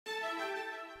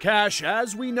Cash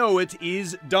as we know it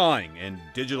is dying, and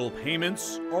digital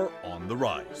payments are on the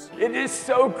rise. It is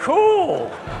so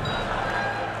cool!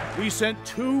 We sent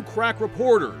 2 crack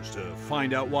reporters to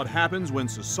find out what happens when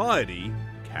society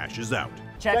cashes out.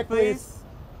 Check, please.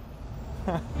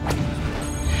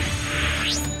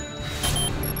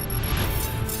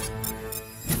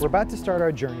 We're about to start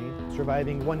our journey,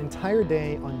 surviving one entire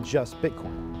day on just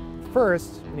Bitcoin.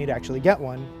 First, we need to actually get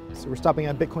one, so we're stopping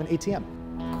at Bitcoin ATM.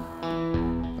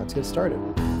 Let's get started.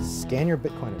 Scan your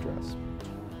Bitcoin address.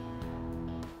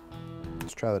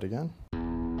 Let's try that again.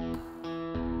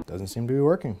 Doesn't seem to be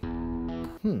working.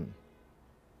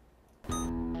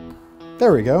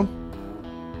 There we go.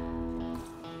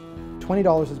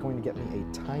 $20 is going to get me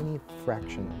a tiny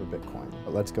fraction of a Bitcoin.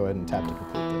 But let's go ahead and tap to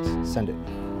complete this. Send it.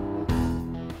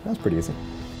 That's pretty easy.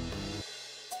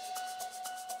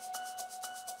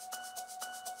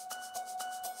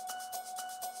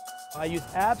 I use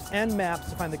apps and maps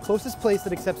to find the closest place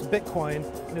that accepts Bitcoin,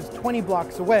 and it's 20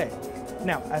 blocks away.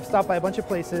 Now, I've stopped by a bunch of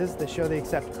places that show they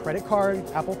accept credit card,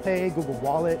 Apple Pay, Google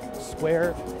Wallet,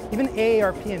 Square, even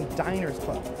AARP and Diners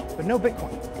Club, but no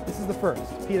Bitcoin. This is the first,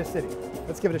 Pita City.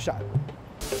 Let's give it a shot.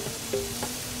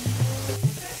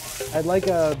 I'd like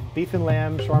a beef and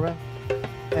lamb shawarma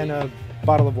and a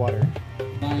bottle of water.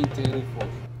 934.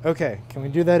 Okay, can we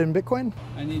do that in Bitcoin?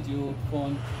 I need your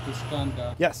phone to scan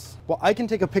that. Yes. Well, I can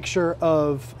take a picture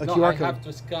of a QR code. I have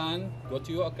to scan, go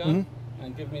to your account,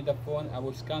 and give me the phone. I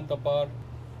will scan the bar.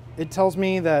 It tells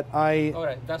me that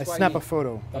I That's snap a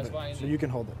photo That's of why it, so you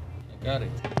can hold it. I got it.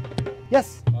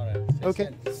 Yes. All right. Okay,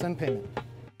 send payment.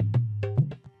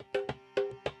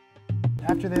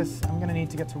 After this, I'm gonna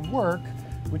need to get to work,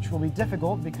 which will be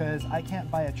difficult because I can't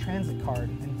buy a transit card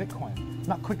in Bitcoin,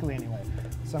 not quickly anyway.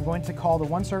 So I'm going to call the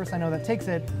one service I know that takes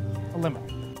it, a limo.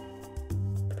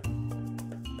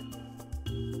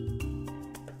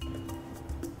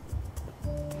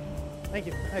 Thank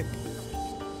you. Hey,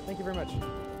 thank you very much.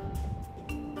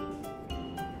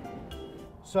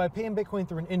 So I pay in Bitcoin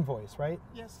through an invoice, right?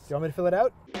 Yes. Do you want me to fill it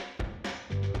out?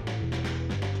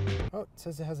 Oh, it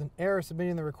says it has an error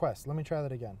submitting the request. Let me try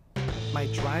that again. My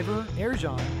driver,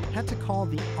 Erjan, had to call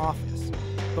the office,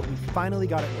 but we finally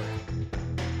got it working.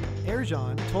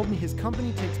 Erjan told me his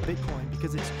company takes Bitcoin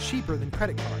because it's cheaper than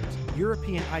credit cards.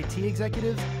 European IT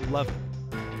executives love it.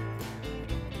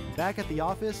 Back at the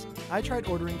office, I tried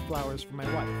ordering flowers for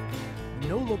my wife.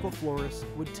 No local florist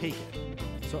would take it,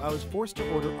 so I was forced to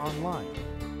order online.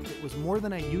 It was more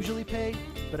than I usually pay,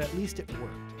 but at least it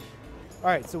worked. All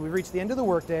right, so we've reached the end of the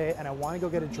workday and I want to go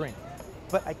get a drink,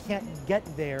 but I can't get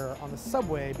there on the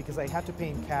subway because I have to pay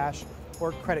in cash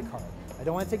or credit card. I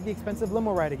don't want to take the expensive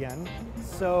limo ride again,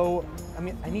 so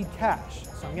I need cash.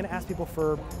 So I'm going to ask people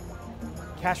for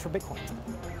cash for Bitcoins.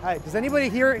 Hi, does anybody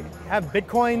here have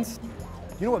Bitcoins? Do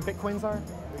you know what Bitcoins are?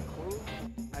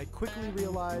 I quickly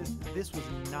realized this was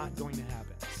not going to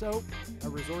happen, so I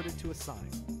resorted to a sign.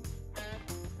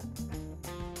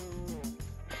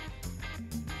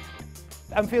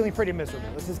 I'm feeling pretty miserable.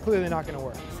 This is clearly not going to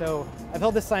work. So I've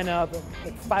held this sign up,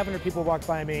 like 500 people walked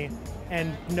by me,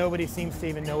 and nobody seems to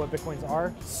even know what Bitcoins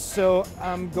are. So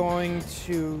I'm going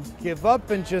to give up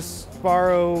and just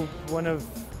borrow one of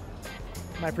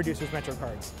my producer's Metro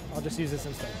cards. I'll just use this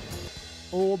instead.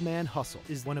 Old Man Hustle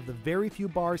is one of the very few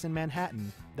bars in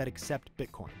Manhattan that accept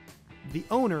Bitcoin. The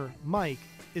owner, Mike,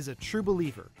 is a true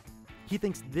believer. He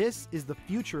thinks this is the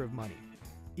future of money,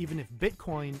 even if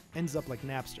Bitcoin ends up like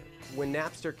Napster. When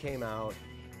Napster came out,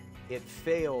 it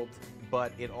failed,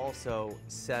 but it also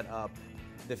set up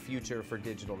the future for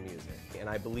digital music. And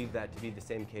I believe that to be the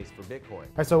same case for Bitcoin.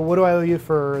 All right, so what do I owe you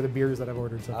for the beers that I've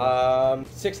ordered so far?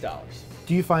 $6.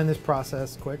 Do you find this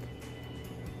process quick?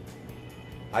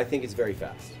 I think it's very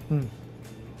fast. And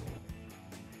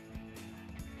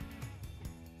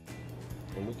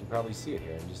we can probably see it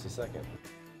here in just a second.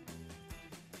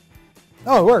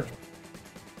 Oh, it worked.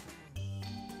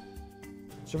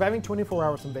 Surviving 24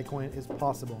 hours on Bitcoin is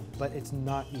possible, but it's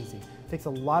not easy. It takes a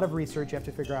lot of research. You have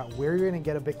to figure out where you're going to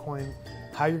get a Bitcoin,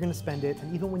 how you're going to spend it,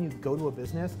 and even when you go to a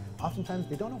business, oftentimes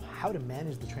they don't know how to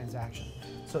manage the transaction.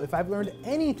 So if I've learned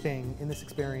anything in this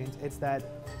experience, it's that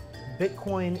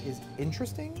Bitcoin is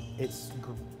interesting, it's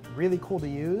really cool to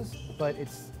use, but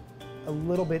it's a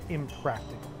little bit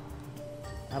impractical.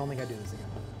 I don't think I'd do this again.